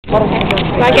Okay,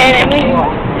 hi Katie!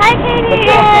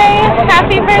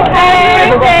 Happy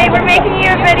birthday! We're making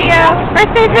you a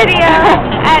birthday video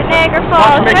at Niagara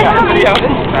Falls.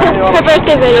 Her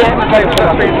birthday video.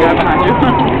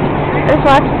 There's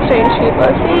lots of strange people.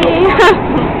 See?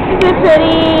 They're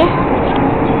pretty.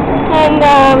 And,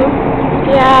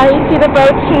 yeah, you see the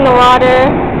boats in the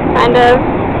water, kind of.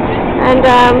 And,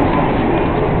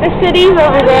 the city's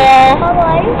over there.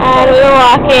 And we were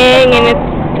walking, and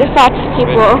there's lots of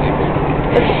people.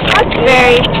 It's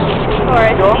very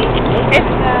touristy.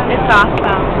 It's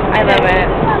awesome. I love it.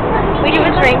 We do a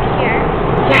drink here.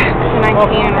 Yeah,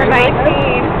 19. We're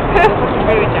 19. What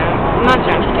are we doing? I'm not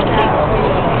drunk.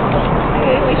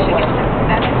 We should get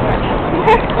that.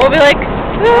 We'll be like,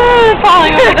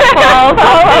 falling over the falls.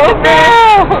 All over.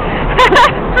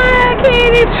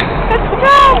 Katie, let's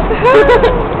go.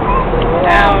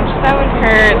 Ouch, that would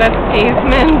hurt. That's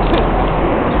pavement.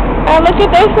 Look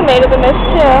at there's some made of the mist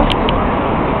too.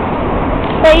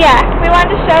 But yeah, we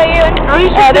wanted to show you.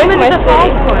 There's my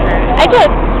city. I did.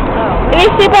 And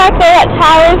you see back there that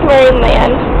tower is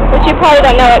Marineland, which you probably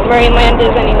don't know what Marineland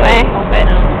is anyway. But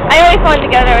I always wanted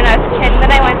to go there when I was a kid, and then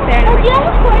I went there.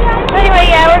 Anyway,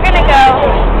 yeah, we're gonna go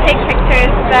take pictures.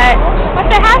 But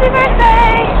what's a happy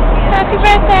birthday? Happy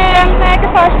birthday! I'm Niagara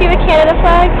Falls. See the Canada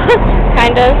flag?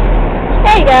 Kind of.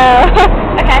 There you go.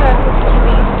 Okay.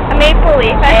 A maple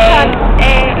leaf.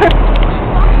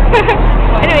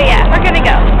 Anyway, yeah, we're gonna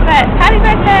go. But happy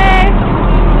birthday!